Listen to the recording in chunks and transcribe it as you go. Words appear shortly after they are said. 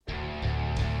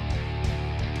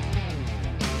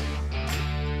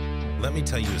Let me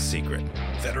tell you a secret.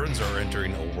 Veterans are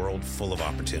entering a world full of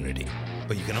opportunity,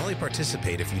 but you can only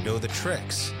participate if you know the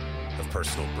tricks of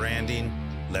personal branding,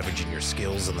 leveraging your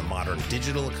skills in the modern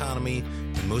digital economy,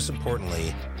 and most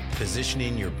importantly,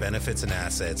 positioning your benefits and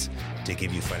assets to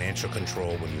give you financial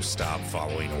control when you stop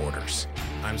following orders.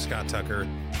 I'm Scott Tucker,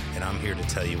 and I'm here to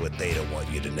tell you what they don't want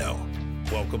you to know.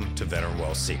 Welcome to Veteran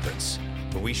Wealth Secrets,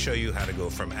 where we show you how to go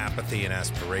from apathy and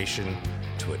aspiration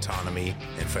to autonomy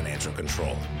and financial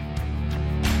control.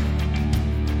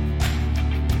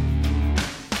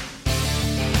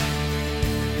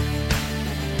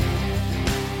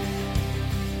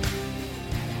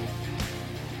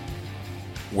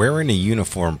 Wearing a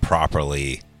uniform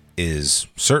properly is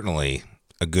certainly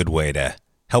a good way to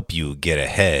help you get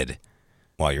ahead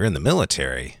while you're in the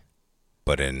military.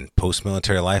 But in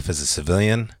post-military life as a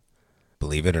civilian,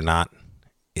 believe it or not,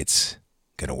 it's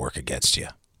going to work against you.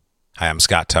 Hi, I'm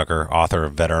Scott Tucker, author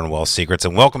of Veteran Wealth Secrets,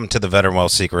 and welcome to the Veteran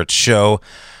Wealth Secrets show,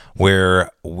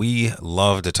 where we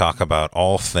love to talk about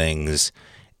all things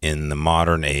in the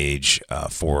modern age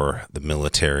for the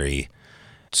military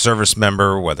service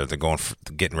member, whether they're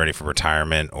getting ready for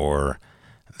retirement or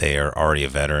they are already a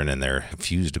veteran and they're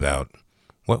confused about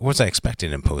what was I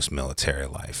expecting in post-military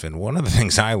life. And one of the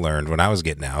things I learned when I was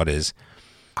getting out is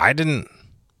I didn't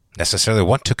necessarily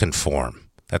want to conform.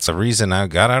 That's the reason I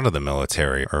got out of the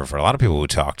military. Or for a lot of people who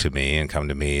talk to me and come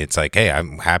to me, it's like, hey,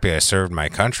 I'm happy I served my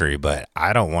country, but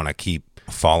I don't want to keep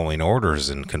following orders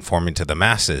and conforming to the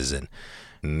masses. And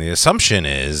the assumption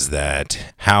is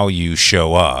that how you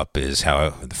show up is how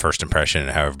the first impression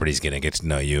and how everybody's going to get to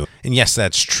know you. And yes,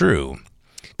 that's true.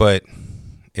 But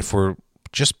if we're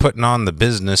just putting on the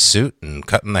business suit and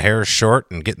cutting the hair short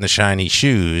and getting the shiny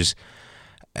shoes,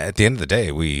 at the end of the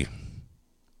day, we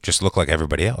just look like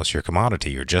everybody else. You're a commodity.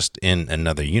 You're just in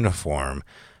another uniform.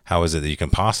 How is it that you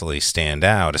can possibly stand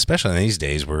out, especially in these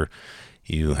days where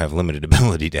you have limited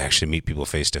ability to actually meet people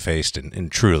face to face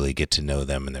and truly get to know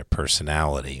them and their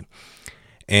personality?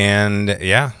 And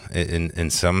yeah, in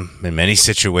many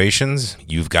situations,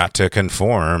 you've got to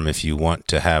conform if you want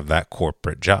to have that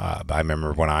corporate job. I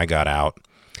remember when I got out,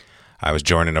 I was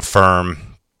joining a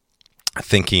firm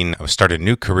thinking I was starting a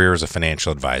new career as a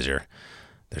financial advisor.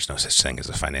 There's no such thing as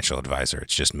a financial advisor.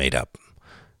 It's just made up.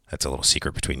 That's a little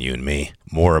secret between you and me.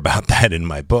 More about that in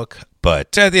my book.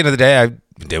 But at the end of the day, I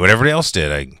did what everybody else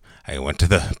did. I went to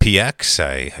the PX.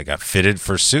 I got fitted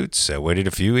for suits. I waited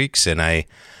a few weeks, and I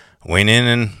went in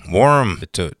and wore them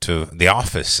to the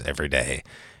office every day.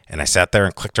 And I sat there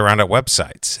and clicked around at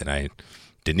websites, and I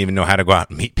didn't even know how to go out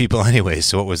and meet people anyway,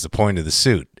 so what was the point of the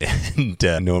suit? And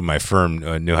no one in my firm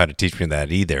knew how to teach me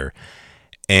that either.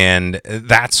 And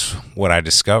that's what I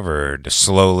discovered.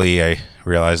 Slowly, I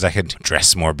realized I could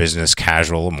dress more business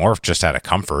casual, more just out of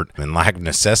comfort and lack of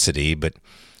necessity. But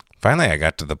finally, I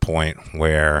got to the point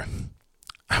where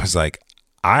I was like,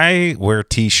 I wear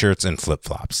T-shirts and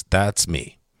flip-flops. That's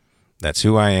me. That's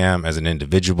who I am as an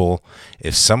individual.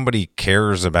 If somebody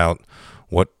cares about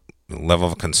what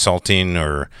level of consulting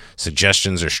or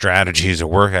suggestions or strategies or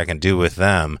work I can do with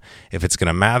them, if it's going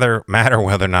to matter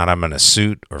whether or not I'm in a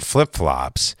suit or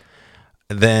flip-flops,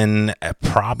 then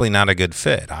probably not a good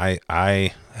fit.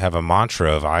 I have a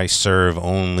mantra of I serve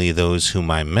only those whom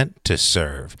I'm meant to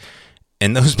serve.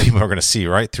 And those people are going to see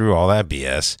right through all that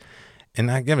BS and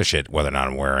not give a shit whether or not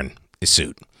I'm wearing a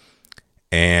suit.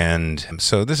 And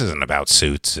so this isn't about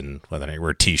suits and whether I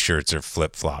wear T-shirts or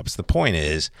flip-flops. The point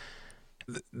is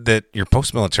that your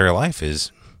post-military life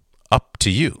is up to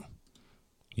you.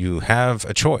 You have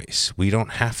a choice. We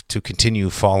don't have to continue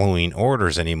following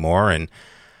orders anymore. And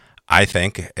I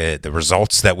think the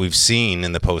results that we've seen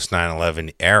in the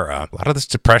post-9/11 era, a lot of this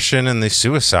depression and the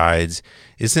suicides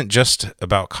isn't just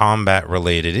about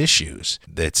combat-related issues.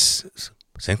 It's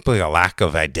simply a lack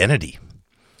of identity,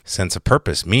 sense of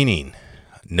purpose, meaning,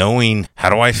 knowing how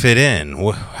do I fit in?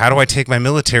 How do I take my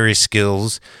military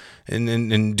skills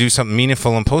and do something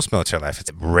meaningful in post-military life? It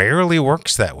rarely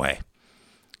works that way.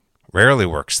 Rarely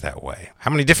works that way.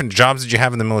 How many different jobs did you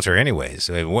have in the military anyways?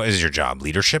 What is your job?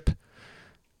 Leadership?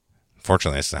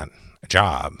 Fortunately, it's not a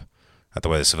job. Not the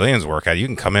way the civilians work out. You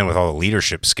can come in with all the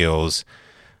leadership skills,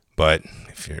 but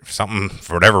if something,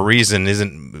 for whatever reason,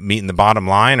 isn't meeting the bottom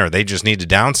line, or they just need to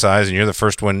downsize and you're the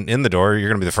first one in the door, you're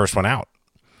going to be the first one out.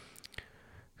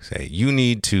 Say, you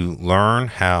need to learn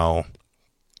how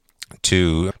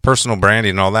to personal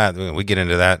branding and all that. We get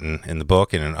into that in the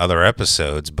book and in other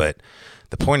episodes, but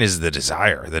the point is the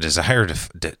desire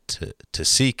to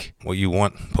seek what you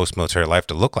want post-military life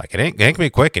to look like. It ain't going to be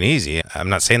quick and easy. I'm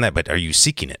not saying that, but are you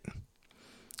seeking it?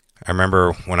 I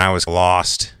remember when I was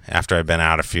lost after I'd been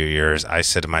out a few years, I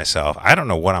said to myself, I don't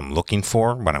know what I'm looking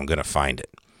for, but I'm going to find it.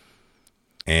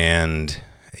 And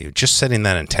just setting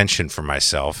that intention for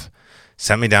myself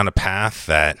sent me down a path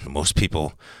that most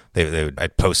people,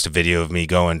 I'd post a video of me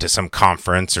going to some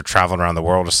conference or traveling around the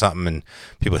world or something, and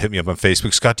people hit me up on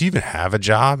Facebook, Scott, do you even have a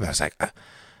job? And I was like,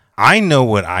 I know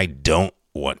what I don't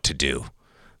want to do.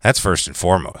 That's first and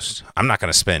foremost. I'm not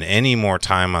going to spend any more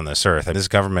time on this earth. And this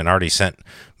government already sent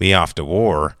me off to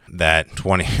war that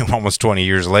almost 20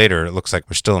 years later, it looks like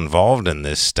we're still involved in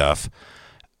this stuff.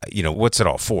 What's it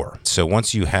all for? So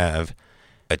once you have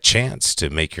a chance to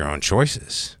make your own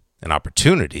choices, an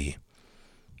opportunity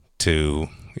to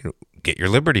get your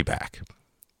liberty back,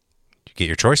 get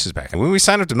your choices back. And when we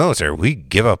sign up to the military, we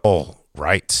give up all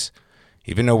rights.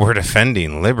 Even though we're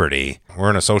defending liberty, we're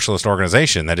in a socialist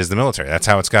organization that is the military. That's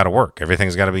how it's got to work.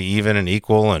 Everything's got to be even and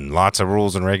equal, and lots of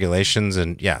rules and regulations.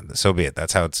 And yeah, so be it.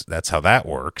 That's how that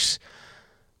works.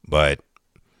 But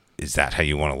is that how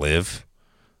you want to live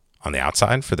on the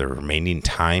outside for the remaining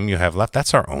time you have left?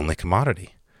 That's our only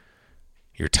commodity.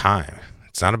 Your time.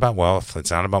 It's not about wealth.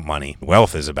 It's not about money.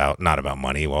 Wealth is not about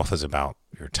money. Wealth is about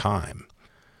your time.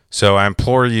 So I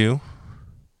implore you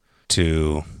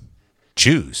to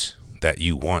choose that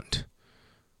you want,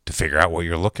 to figure out what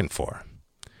you're looking for.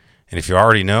 And if you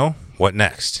already know, what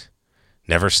next?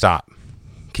 Never stop.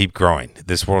 Keep growing.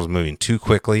 This world's moving too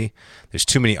quickly. There's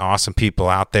too many awesome people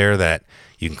out there that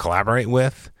you can collaborate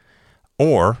with,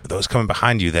 or those coming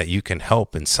behind you that you can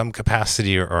help in some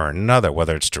capacity or another,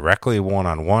 whether it's directly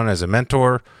one-on-one as a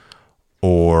mentor,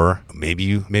 or maybe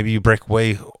you break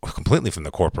away completely from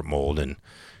the corporate mold and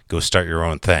go start your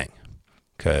own thing.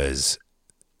 Because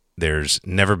there's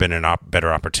never been a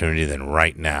better opportunity than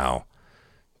right now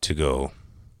to go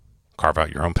carve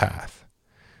out your own path.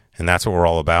 And that's what we're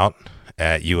all about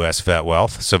at US Vet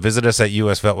Wealth. So visit us at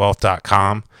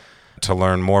usvetwealth.com to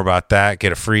learn more about that.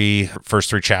 Get a free first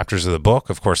 3 chapters of the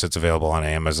book. Of course, it's available on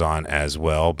Amazon as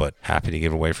well, but happy to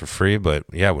give away for free. But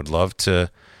yeah, would love to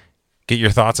get your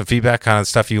thoughts and feedback, kind of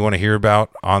stuff you want to hear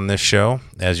about on this show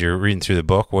as you're reading through the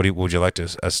book. What would you like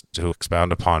us to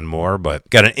expound upon more? But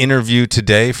got an interview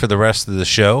today for the rest of the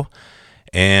show.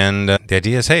 And the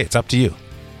idea is, hey, it's up to you.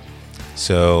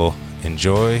 So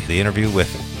enjoy the interview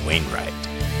with Wainwright.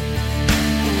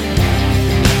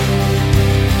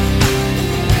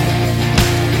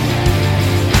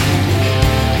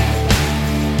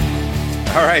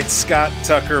 All right, Scott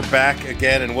Tucker back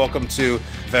again, and welcome to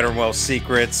Veteran Wealth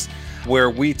Secrets, where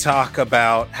we talk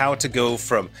about how to go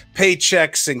from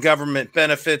paychecks and government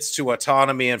benefits to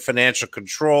autonomy and financial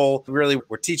control. Really,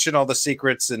 we're teaching all the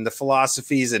secrets and the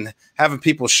philosophies and having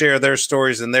people share their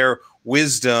stories and their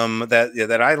wisdom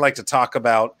that I like to talk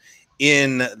about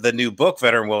in the new book,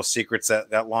 Veteran Wealth Secrets,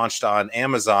 that launched on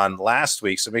Amazon last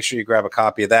week. So make sure you grab a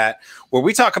copy of that, where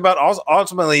we talk about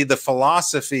ultimately the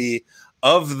philosophy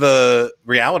of the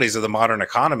realities of the modern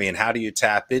economy and how do you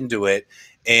tap into it.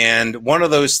 And one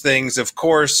of those things, of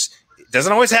course, it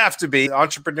doesn't always have to be.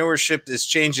 Entrepreneurship is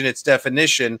changing its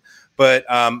definition, but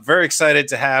very excited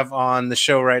to have on the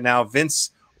show right now Vince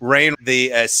Rain,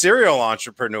 the serial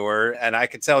entrepreneur. And I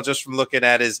can tell just from looking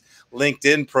at his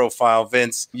LinkedIn profile,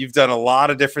 Vince, you've done a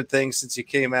lot of different things since you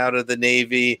came out of the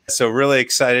Navy. So really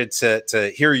excited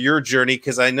to hear your journey,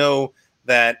 because I know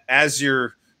that as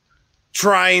you're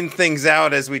trying things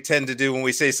out, as we tend to do when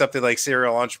we say something like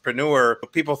serial entrepreneur,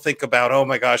 people think about, oh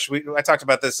my gosh, I talked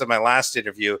about this in my last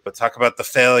interview, but talk about the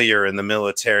failure in the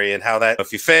military and how that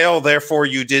if you fail, therefore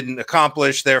you didn't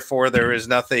accomplish, therefore there is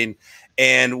nothing.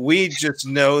 And we just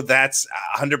know that's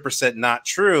 100% not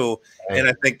true. And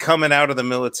I think coming out of the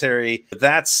military,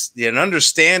 that's an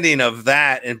understanding of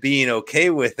that and being okay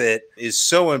with it is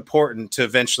so important to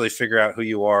eventually figure out who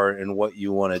you are and what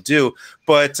you want to do.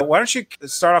 But why don't you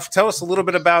start off, tell us a little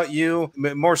bit about you,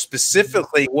 more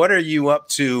specifically, what are you up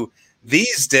to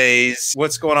these days?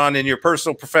 What's going on in your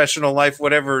personal, professional life,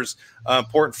 whatever's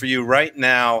important for you right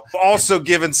now? Also,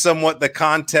 given somewhat the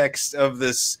context of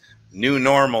this new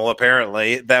normal,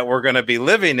 apparently, that we're going to be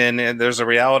living in, and there's a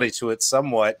reality to it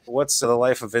somewhat. What's the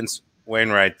life of Vince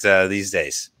Wainwright these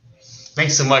days?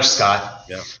 Thanks so much, Scott.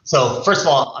 Yeah. So first of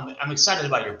all, I'm excited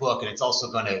about your book, and it's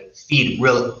also going to feed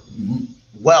really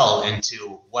well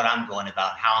into what I'm going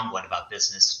about, how I'm going about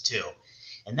business too.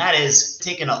 And that is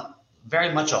taking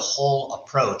very much a whole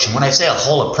approach. And when I say a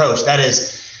whole approach, that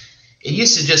is, it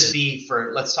used to just be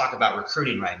let's talk about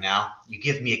recruiting right now. You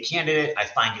give me a candidate, I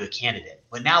find you a candidate.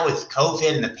 But now with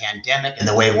COVID and the pandemic and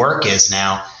the way work is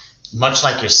now, much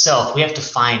like yourself, we have to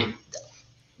find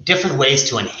different ways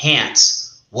to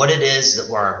enhance what it is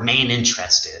that our main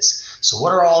interest is. So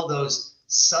what are all those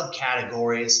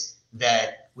subcategories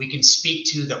that we can speak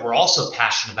to that we're also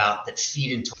passionate about that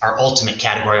feed into our ultimate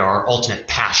category or our ultimate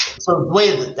passion. So the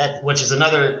way that which is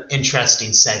another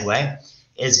interesting segue,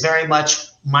 is very much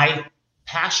my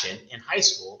passion in high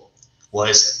school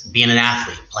was being an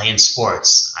athlete, playing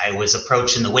sports. I was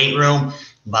approached in the weight room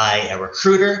by a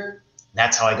recruiter.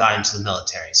 That's how I got into the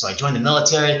military. So I joined the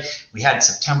military. We had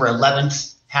September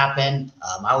 11th happen.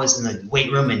 I was in the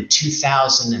weight room in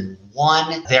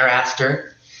 2001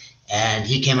 thereafter. And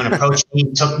he came and approached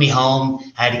me, took me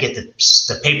home. I had to get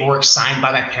the paperwork signed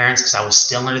by my parents because I was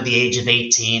still under the age of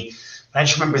 18. But I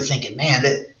just remember thinking, man,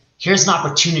 here's an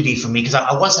opportunity for me, because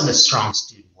I wasn't a strong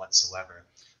student whatsoever.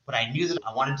 But I knew that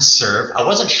I wanted to serve. I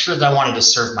wasn't sure that I wanted to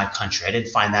serve my country. I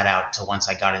didn't find that out until once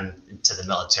I got into the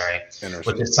military,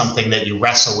 which is something that you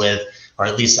wrestle with, or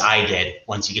at least I did.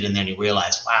 Once you get in there and you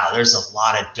realize, wow, there's a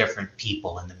lot of different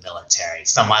people in the military.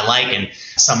 Some I like and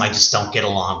some I just don't get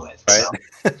along with. Right.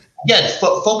 So, yeah,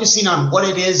 focusing on what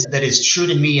it is that is true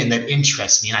to me and that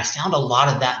interests me. And I found a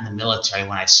lot of that in the military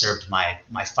when I served my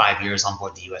 5 years on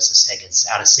board the USS Higgins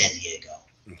out of San Diego.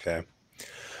 Okay.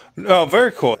 Oh,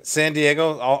 very cool. San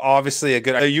Diego, obviously a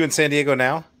good. Are you in San Diego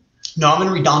now? No, I'm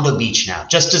in Redondo Beach now.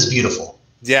 Just as beautiful.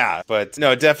 Yeah, but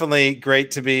no, definitely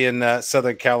great to be in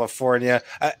Southern California.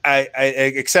 I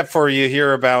except for you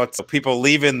hear about people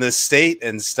leaving the state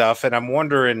and stuff, and I'm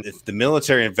wondering if the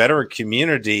military and veteran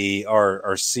community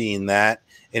are seeing that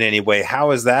in any way.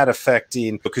 How is that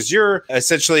affecting? Because you're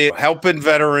essentially helping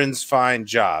veterans find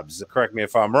jobs. Correct me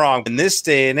if I'm wrong. In this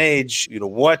day and age,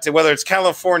 whether it's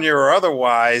California or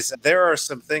otherwise, there are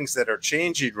some things that are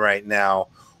changing right now.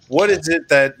 What is it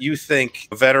that you think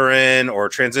a veteran or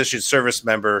transition service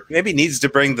member maybe needs to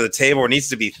bring to the table or needs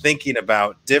to be thinking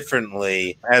about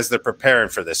differently as they're preparing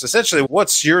for this? Essentially,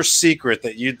 what's your secret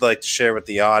that you'd like to share with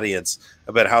the audience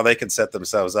about how they can set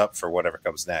themselves up for whatever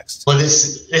comes next? Well,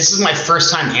 this is my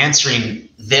first time answering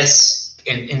this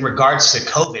in regards to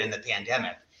COVID and the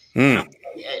pandemic.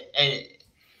 And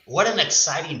what an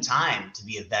exciting time to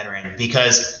be a veteran,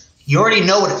 because you already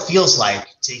know what it feels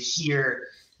like to hear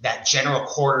that general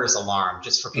quarters alarm.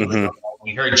 Just for people who don't know,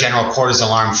 when you hear a general quarters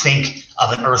alarm, think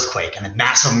of an earthquake and a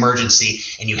massive emergency,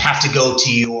 and you have to go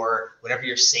to whatever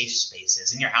your safe space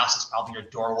is. In your house, it's probably your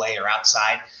doorway or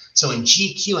outside. So in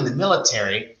GQ in the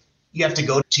military, you have to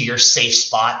go to your safe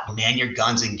spot, man your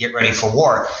guns, and get ready for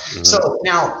war. So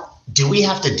now, do we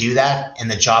have to do that in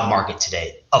the job market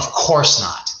today? Of course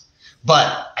not.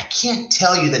 But I can't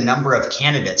tell you the number of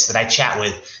candidates that I chat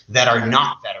with that are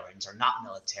not veterans or not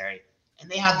military. And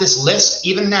they have this list,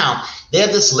 even now, they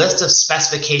have this list of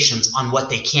specifications on what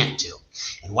they can't do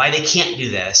and why they can't do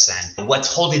this and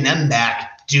what's holding them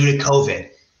back due to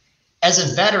COVID. As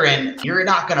a veteran, you're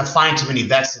not going to find too many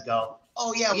vets that go,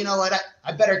 oh yeah, you know what,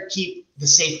 I better keep the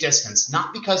safe distance.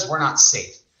 Not because we're not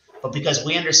safe, but because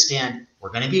we understand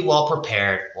we're going to be well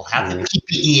prepared. We'll have the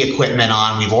PPE equipment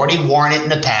on. We've already worn it in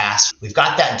the past. We've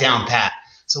got that down pat.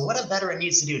 So what a veteran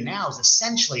needs to do now is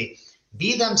essentially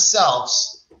be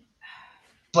themselves,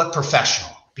 but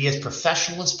professional. Be as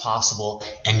professional as possible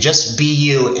and just be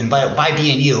you. And by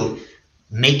being you,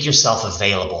 make yourself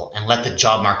available and let the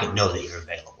job market know that you're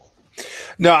available.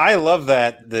 No, I love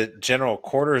that, the general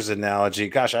quarters analogy.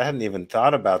 Gosh, I hadn't even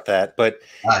thought about that. But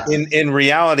in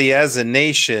reality, as a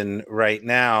nation right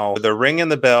now, they're ringing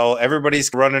the bell.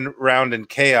 Everybody's running around in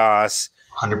chaos.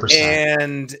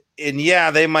 100%. And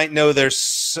yeah, they might know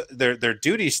their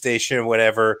duty station or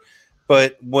whatever.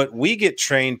 But what we get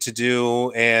trained to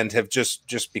do, and have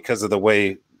just because of the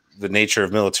way the nature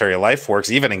of military life works,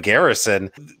 even in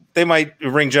garrison, they might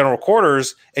ring general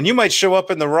quarters and you might show up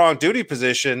in the wrong duty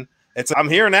position. It's I'm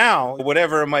here now,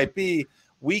 whatever it might be.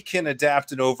 We can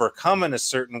adapt and overcome in a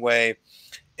certain way.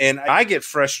 And I get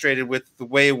frustrated with the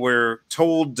way we're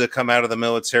told to come out of the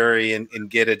military and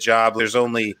get a job. There's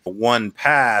only one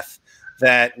path,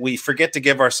 that we forget to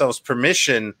give ourselves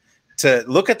permission to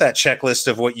look at that checklist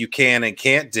of what you can and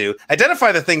can't do.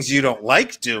 Identify the things you don't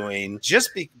like doing,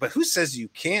 but who says you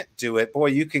can't do it? Boy,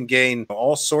 you can gain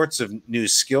all sorts of new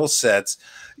skill sets.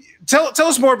 Tell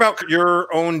us more about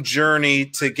your own journey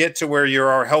to get to where you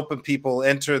are helping people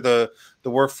enter the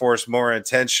workforce more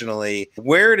intentionally.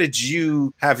 Where did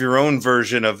you have your own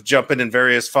version of jumping in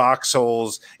various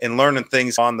foxholes and learning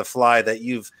things on the fly that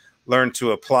you've learned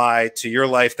to apply to your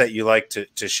life that you like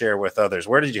to share with others?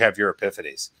 Where did you have your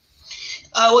epiphanies?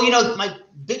 Well, my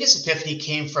biggest epiphany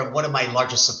came from one of my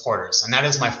largest supporters, and that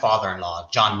is my father-in-law,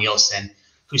 John Nielsen,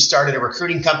 who started a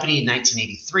recruiting company in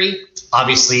 1983.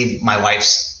 Obviously, my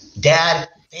wife's dad.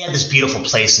 They had this beautiful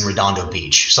place in Redondo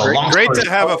Beach. So great to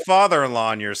have a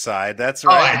father-in-law on your side. That's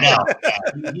right. Oh,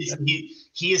 I know.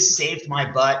 He has saved my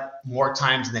butt more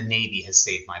times than the Navy has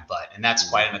saved my butt, and that's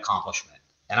quite an accomplishment.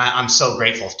 And I'm so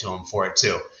grateful to him for it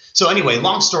too. So anyway,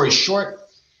 long story short,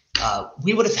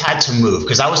 we would have had to move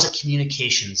because I was a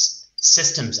communications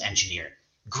systems engineer.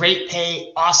 Great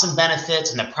pay, awesome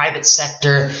benefits in the private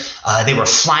sector. They were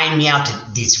flying me out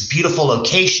to these beautiful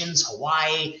locations,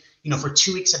 Hawaii, for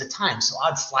 2 weeks at a time. So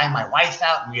I'd fly my wife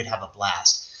out and we'd have a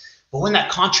blast. But when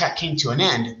that contract came to an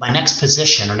end, my next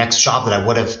position or next job that I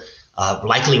would have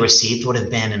likely received would have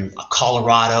been in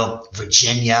Colorado,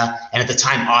 Virginia, and at the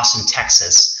time, Austin,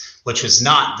 Texas, which was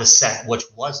not the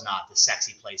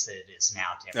sexy place that it is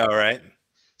now. All right.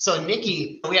 So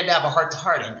Nikki, we had to have a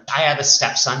heart-to-heart, and I have a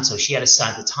stepson, so she had a son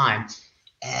at the time,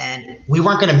 and we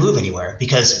weren't going to move anywhere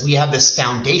because we have this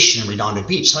foundation in Redondo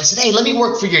Beach. So I said, hey, let me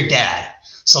work for your dad.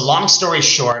 So long story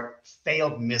short,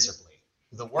 failed miserably.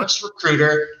 The worst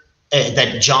recruiter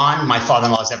that John, my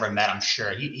father-in-law, has ever met, I'm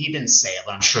sure. He didn't say it,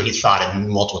 but I'm sure he thought it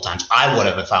multiple times. I would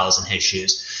have if I was in his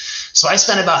shoes. So I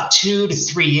spent about 2 to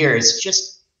 3 years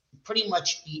just pretty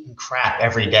much eating crap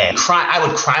every day. I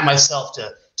would cry myself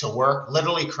to work,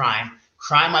 literally cry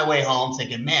my way home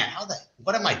thinking, man,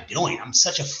 what am I doing? I'm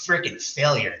such a freaking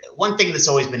failure. One thing that's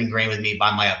always been ingrained with me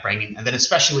by my upbringing, and then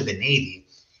especially with the Navy,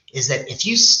 is that if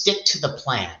you stick to the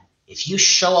plan, if you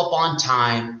show up on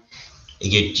time,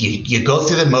 you go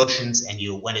through the motions, and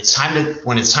when it's time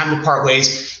to part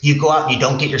ways, you go out and you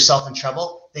don't get yourself in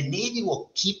trouble, the Navy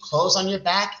will keep clothes on your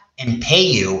back and pay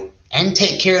you and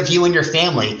take care of you and your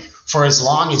family for as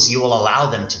long as you will allow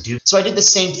them to do. So I did the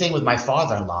same thing with my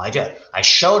father-in-law. I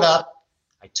showed up,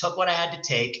 I took what I had to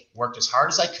take, worked as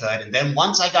hard as I could, and then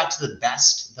once I got to the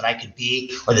best that I could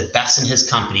be, or the best in his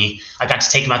company, I got to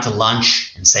take him out to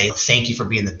lunch and say, thank you for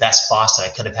being the best boss that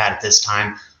I could have had at this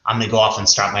time. I'm going to go off and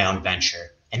start my own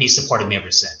venture. And he supported me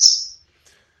ever since.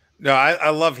 No,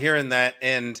 I love hearing that.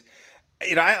 And,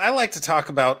 I like to talk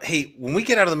about, hey, when we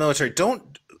get out of the military,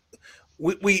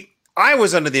 I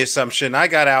was under the assumption I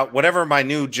got out, whatever my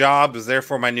new job was,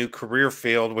 therefore my new career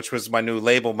field, which was my new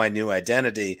label, my new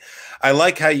identity. I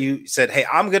like how you said, hey,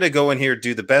 I'm going to go in here,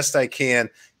 do the best I can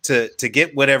to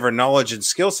get whatever knowledge and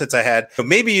skill sets I had. But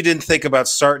maybe you didn't think about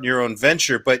starting your own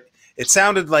venture, but it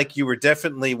sounded like you were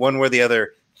definitely one way or the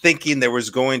other thinking there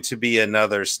was going to be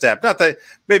another step. Not that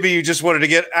maybe you just wanted to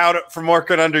get out from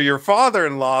working under your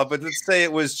father-in-law, but let's say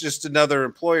it was just another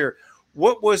employer.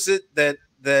 What was it that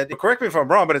correct me if I'm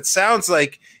wrong, but it sounds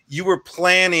like you were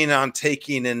planning on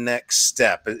taking a next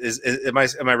step. Am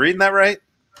I reading that right?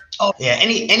 Oh yeah.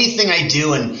 Anything I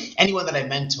do and anyone that I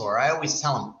mentor, I always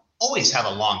tell them, always have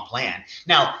a long plan.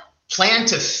 Now, plan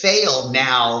to fail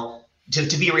now.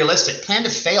 To be realistic, plan to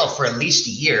fail for at least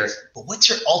a year, but what's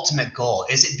your ultimate goal?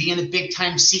 Is it being a big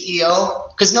time CEO?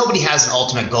 Because nobody has an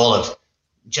ultimate goal of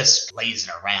just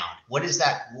lazing around. What is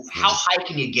that? How high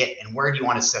can you get, and where do you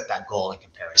want to set that goal in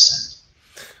comparison?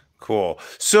 Cool.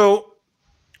 So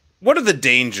what are the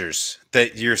dangers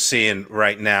that you're seeing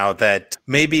right now that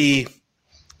maybe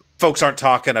folks aren't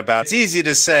talking about? It's easy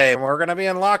to say, we're going to be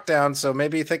in lockdown, so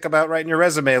maybe think about writing your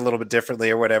resume a little bit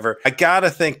differently or whatever. I got to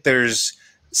think there's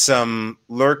some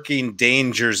lurking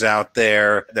dangers out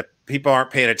there that people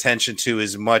aren't paying attention to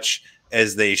as much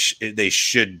as they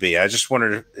should be. I just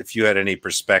wondered if you had any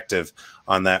perspective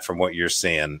on that from what you're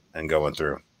seeing and going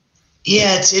through.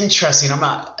 Yeah, it's interesting.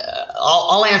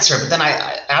 I'll answer, but then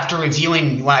after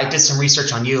reviewing, I did some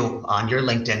research on you, on your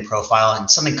LinkedIn profile, and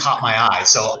something caught my eye.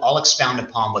 So I'll expound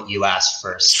upon what you asked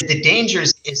first. The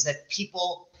dangers is that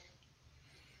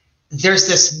there's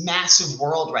this massive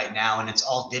world right now, and it's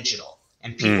all digital.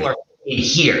 And people are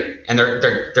here, and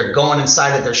they're going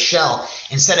inside of their shell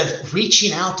instead of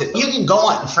reaching out to. You can go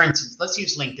on, for instance, let's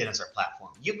use LinkedIn as our platform.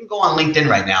 You can go on LinkedIn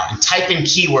right now and type in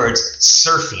keywords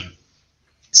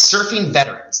surfing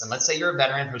veterans, and let's say you're a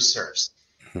veteran who surfs.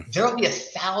 There will be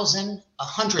 1,000,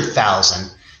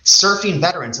 100,000 surfing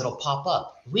veterans that'll pop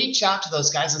up. Reach out to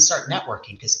those guys and start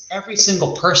networking, because every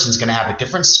single person is going to have a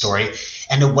different story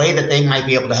and a way that they might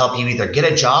be able to help you either get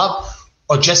a job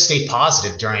or just stay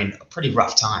positive during a pretty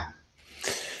rough time.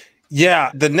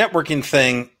 Yeah, the networking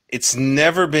thing, it's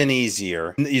never been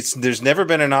easier. There's never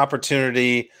been an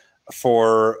opportunity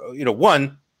for,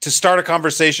 one, to start a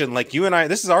conversation like you and I.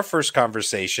 This is our first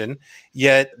conversation,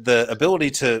 yet the ability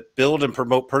to build and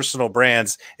promote personal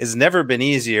brands has never been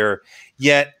easier.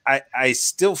 Yet I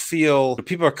still feel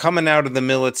people are coming out of the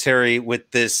military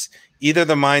with this, either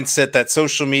the mindset that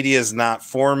social media is not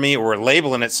for me, or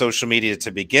labeling it social media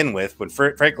to begin with, when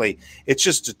frankly, it's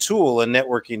just a tool, a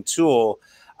networking tool.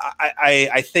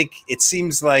 I think it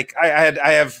seems like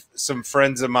I have some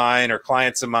friends of mine or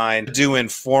clients of mine do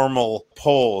informal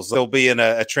polls. They'll be in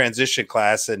a transition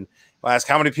class, and I'll ask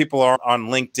how many people are on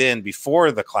LinkedIn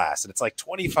before the class, and it's like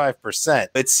 25%.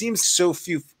 It seems so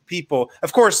few people,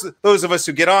 of course, those of us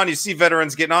who get on, you see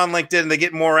veterans getting on LinkedIn and they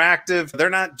get more active. They're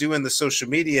not doing the social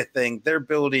media thing. They're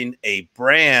building a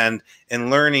brand and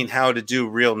learning how to do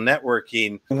real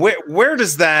networking.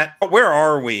 Where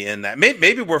are we in that?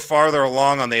 Maybe we're farther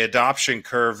along on the adoption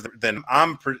curve than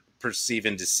I'm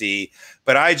perceiving to see,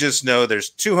 but I just know there's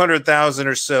 200,000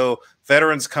 or so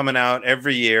veterans coming out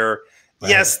every year. Right.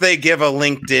 Yes, they give a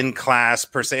LinkedIn class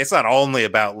per se. It's not only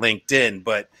about LinkedIn,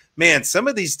 but man, some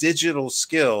of these digital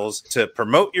skills to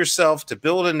promote yourself, to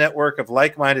build a network of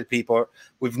like-minded people.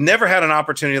 We've never had an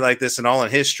opportunity like this in all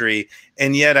in history.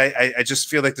 And yet I just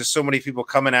feel like there's so many people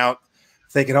coming out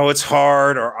thinking, oh, it's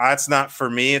hard, or oh, it's not for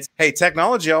me. It's, hey,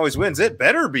 technology always wins. It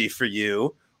better be for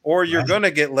you, or you're going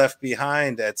to get left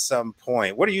behind at some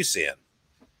point. What are you seeing?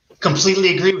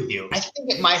 Completely agree with you. I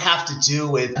think it might have to do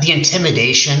with the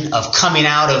intimidation of coming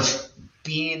out of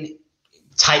being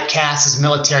typecast as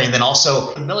military, and then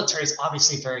also the military is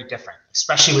obviously very different,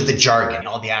 especially with the jargon,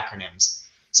 all the acronyms.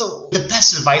 So the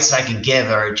best advice that I can give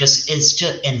is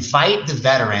to invite the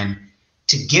veteran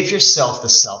to give yourself the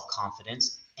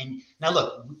self-confidence. And now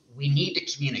look, we need to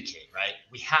communicate, right?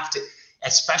 We have to,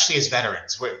 especially as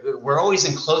veterans. We're always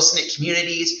in close-knit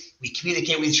communities. We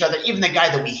communicate with each other. Even the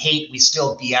guy that we hate, we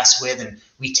still BS with, and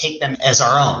we take them as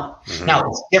our own. Mm-hmm. Now,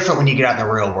 it's different when you get out in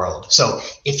the real world. So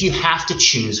if you have to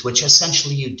choose, which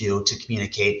essentially you do to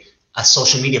communicate, a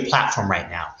social media platform right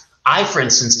now. I, for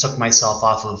instance, took myself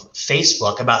off of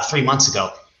Facebook about 3 months ago.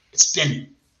 It's been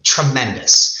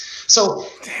tremendous. So,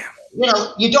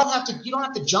 you don't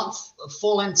have to jump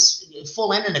full in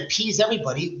and appease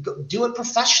everybody. Do it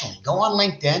professionally. Go on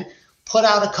LinkedIn. Put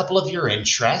out a couple of your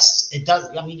interests.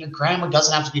 Your grammar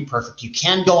doesn't have to be perfect. You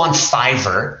can go on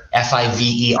Fiverr,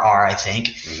 Fiver, I think,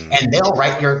 mm-hmm. and they'll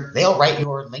write your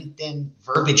LinkedIn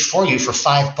verbiage for you for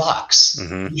 $5.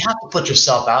 Mm-hmm. You have to put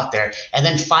yourself out there and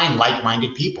then find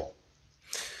like-minded people.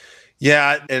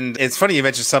 Yeah, and it's funny you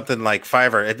mentioned something like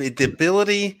Fiverr. The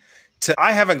ability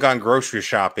I haven't gone grocery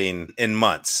shopping in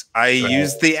months. I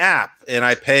use the app and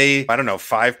I pay,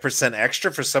 5%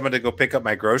 extra for someone to go pick up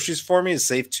my groceries for me to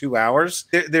save 2 hours.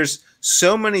 There's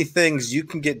so many things you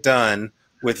can get done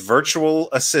with virtual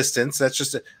assistants. That's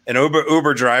just an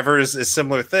Uber driver is a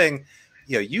similar thing.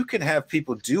 You can have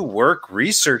people do work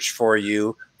research for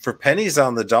you for pennies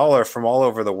on the dollar from all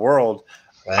over the world.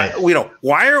 Right.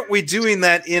 Why aren't we doing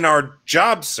that in our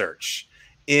job search?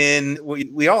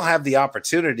 We all have the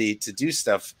opportunity to do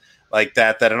stuff like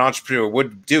that an entrepreneur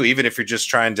would do, even if you're just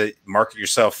trying to market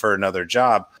yourself for another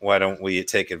job. Why don't we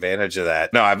take advantage of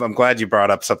that? No, I'm glad you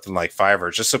brought up something like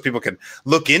Fiverr, just so people can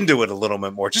look into it a little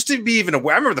bit more, just to be even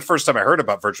aware. I remember the first time I heard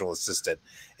about virtual assistant.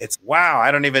 It's wow,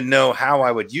 I don't even know how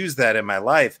I would use that in my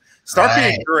life. Start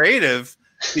being creative,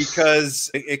 because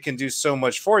it can do so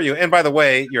much for you. And by the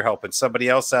way, you're helping somebody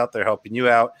else out. They're helping you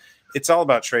out. It's all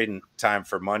about trading time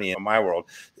for money in my world.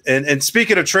 And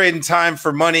speaking of trading time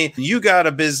for money, you got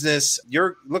a business.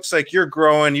 Looks like you're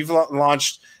growing. You've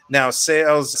launched now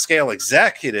Sales Scale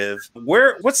Executive.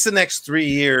 What's the next 3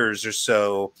 years or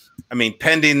so? I mean,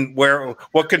 pending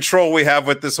what control we have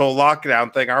with this whole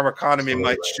lockdown thing, our economy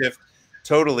might shift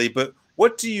totally. But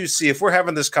what do you see if we're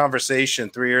having this conversation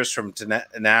 3 years from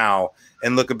now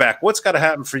and looking back? What's got to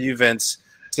happen for you, Vince,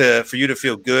 for you to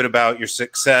feel good about your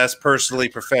success personally,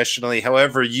 professionally,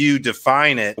 however you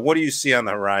define it? What do you see on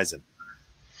the horizon?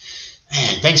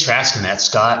 Man, thanks for asking that,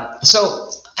 Scott. So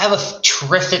I have a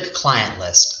terrific client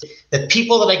list. The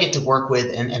people that I get to work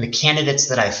with and the candidates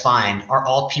that I find are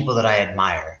all people that I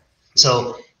admire.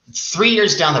 So 3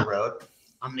 years down the road,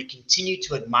 I'm going to continue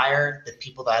to admire the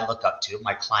people that I look up to,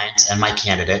 my clients and my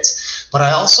candidates. But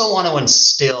I also want to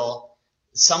instill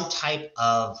some type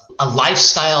of a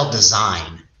lifestyle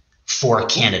design for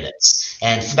candidates.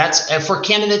 And that's for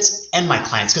candidates and my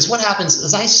clients. Because what happens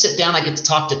is I sit down, I get to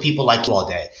talk to people like you all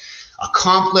day.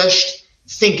 Accomplished,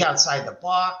 think outside the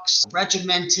box,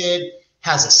 regimented,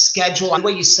 has a schedule. The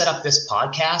way you set up this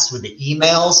podcast with the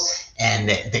emails and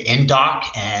the in-doc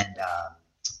and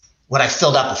what I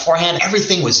filled out beforehand,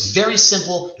 everything was very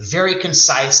simple, very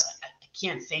concise.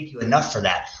 Can't thank you enough for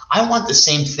that. I want the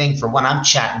same thing for when I'm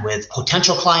chatting with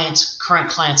potential clients, current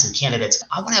clients, and candidates.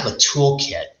 I want to have a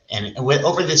toolkit, and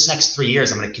over this next 3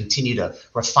 years, I'm going to continue to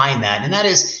refine that. And that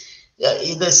is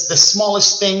the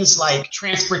smallest things like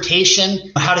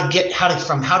transportation, how to get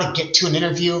to an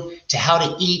interview, to how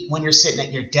to eat when you're sitting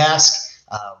at your desk.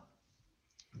 I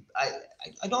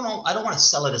don't know. I don't want to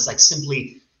sell it as like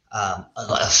simply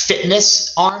a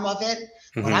fitness arm of it,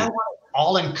 mm-hmm. but I want it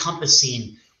all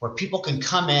encompassing, where people can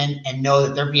come in and know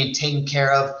that they're being taken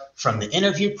care of from the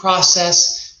interview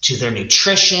process to their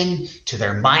nutrition, to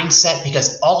their mindset,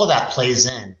 because all of that plays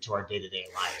into our day-to-day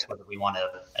lives, whether we want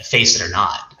to face it or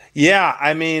not. Yeah,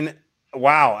 I mean,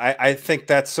 wow. I think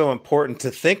that's so important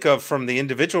to think of from the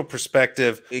individual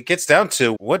perspective. It gets down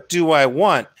to, what do I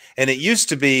want? And it used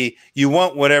to be, you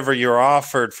want whatever you're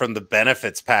offered from the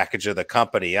benefits package of the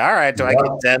company. All right, do I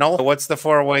get dental? What's the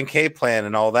 401k plan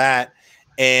and all that?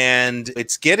 And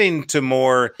it's getting to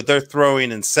more, they're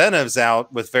throwing incentives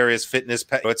out with various fitness.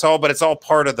 It's all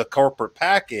part of the corporate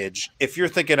package. If you're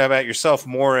thinking about yourself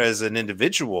more as an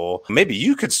individual, maybe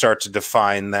you could start to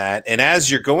define that. And as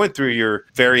you're going through your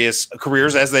various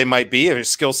careers, as they might be, or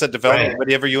skill set development,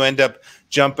 whatever you end up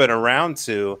jumping around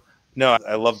to. No,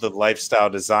 I love the lifestyle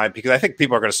design, because I think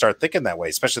people are going to start thinking that way,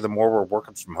 especially the more we're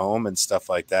working from home and stuff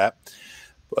like that.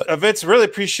 But Vince, really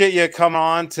appreciate you coming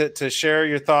on to share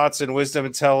your thoughts and wisdom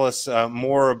and tell us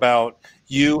more about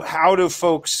you. How do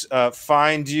folks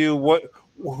find you?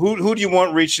 Who do you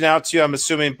want reaching out to you? I'm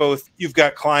assuming both you've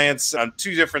got clients on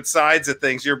two different sides of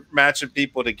things. You're matching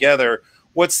people together.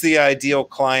 What's the ideal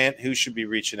client? Who should be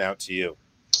reaching out to you?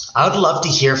 I would love to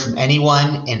hear from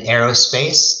anyone in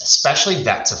aerospace, especially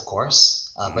vets, of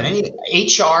course, but any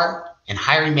HR and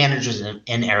hiring managers in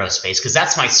aerospace, because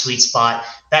that's my sweet spot.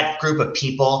 That group of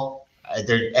people,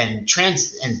 and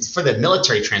for the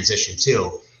military transition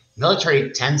too.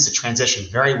 Military tends to transition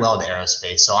very well to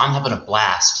aerospace, so I'm having a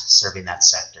blast serving that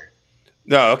sector.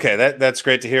 No, okay, that's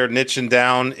great to hear. Niching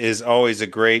down is always a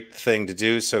great thing to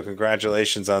do, so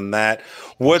congratulations on that.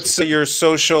 What's your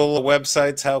social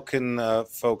websites? How can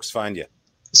folks find you?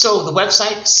 So the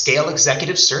website, Scale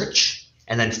Executive Search.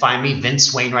 And then find me,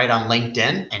 Vince Wainwright, on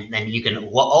LinkedIn. And then you can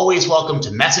always welcome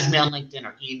to message me on LinkedIn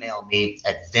or email me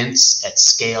at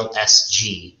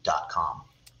vince@scalesg.com.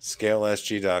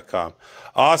 Scalesg.com.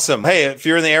 Awesome. Hey, if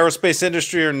you're in the aerospace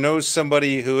industry or know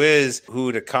somebody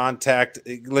who to contact,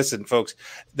 listen, folks,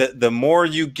 the more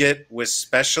you get with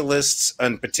specialists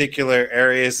on particular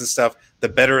areas and stuff, the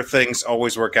better things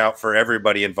always work out for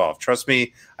everybody involved. Trust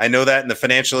me, I know that in the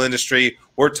financial industry,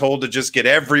 we're told to just get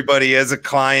everybody as a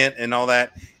client and all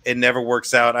that. It never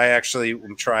works out. I actually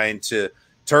am trying to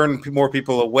turn more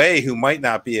people away who might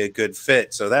not be a good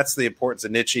fit. So that's the importance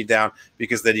of niching down,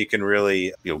 because then you can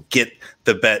really get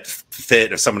the best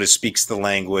fit of someone who speaks the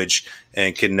language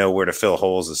and can know where to fill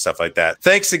holes and stuff like that.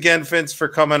 Thanks again, Vince, for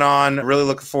coming on. Really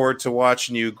looking forward to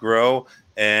watching you grow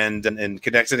and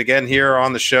connected again here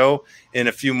on the show in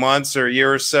a few months or a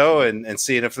year or so, and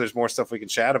seeing if there's more stuff we can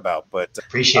chat about. But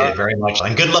appreciate it very much,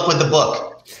 and good luck with the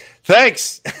book.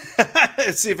 Thanks.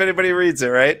 See if anybody reads it,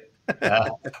 right? Yeah.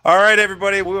 All right,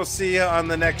 everybody. We'll see you on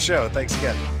the next show. Thanks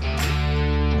again.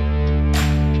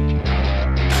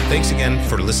 Thanks again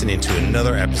for listening to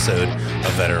another episode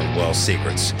of Veteran Wealth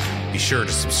Secrets. Be sure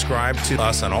to subscribe to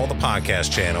us on all the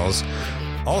podcast channels,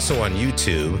 also on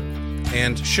YouTube,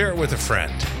 and share it with a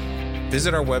friend.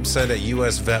 Visit our website at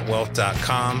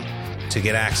usvetwealth.com to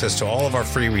get access to all of our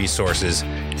free resources,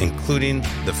 including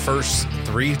the first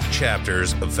 3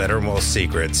 chapters of Veteran Wealth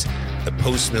Secrets, the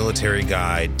post-military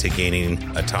guide to gaining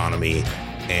autonomy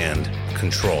and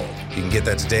control. You can get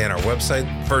that today on our website,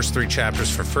 first 3 chapters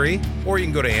for free, or you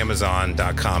can go to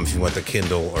Amazon.com if you want the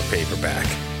Kindle or paperback.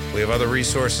 We have other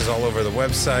resources all over the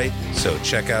website, so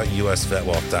check out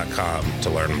usvetwealth.com to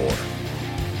learn more.